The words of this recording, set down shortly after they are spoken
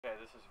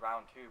this is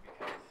round 2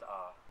 because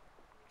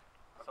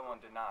someone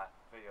did not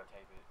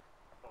videotape it.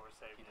 Or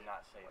save He did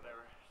not save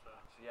whatever. it. So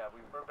yeah,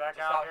 we're back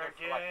just out here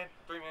again. again.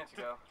 Like 3 minutes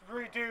ago.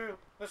 Redo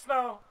the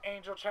snow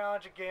angel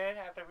challenge again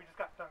after we just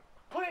got done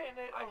putting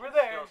it over I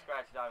there. still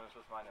scratch diamonds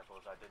with my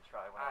nipples. I did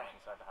try when I went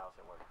inside the house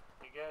at work.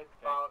 You good?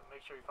 Okay.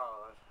 Make sure you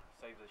follow us.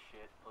 Save this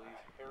shit, please.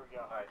 Right, here we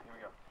go. Alright, here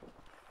we go.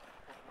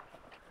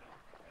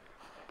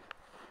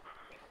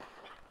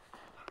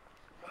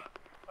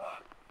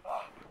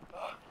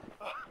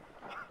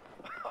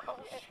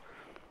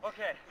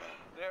 Okay,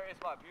 there is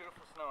my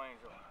beautiful snow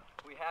angel.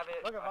 We have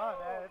it. Look at mine,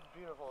 man. It's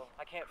beautiful.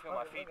 I can't feel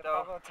my feet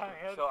though,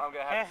 so I'm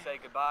gonna have to say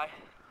goodbye.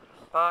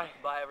 Bye.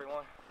 Bye,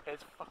 everyone.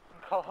 It's fucking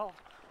cold. Oh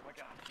my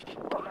god.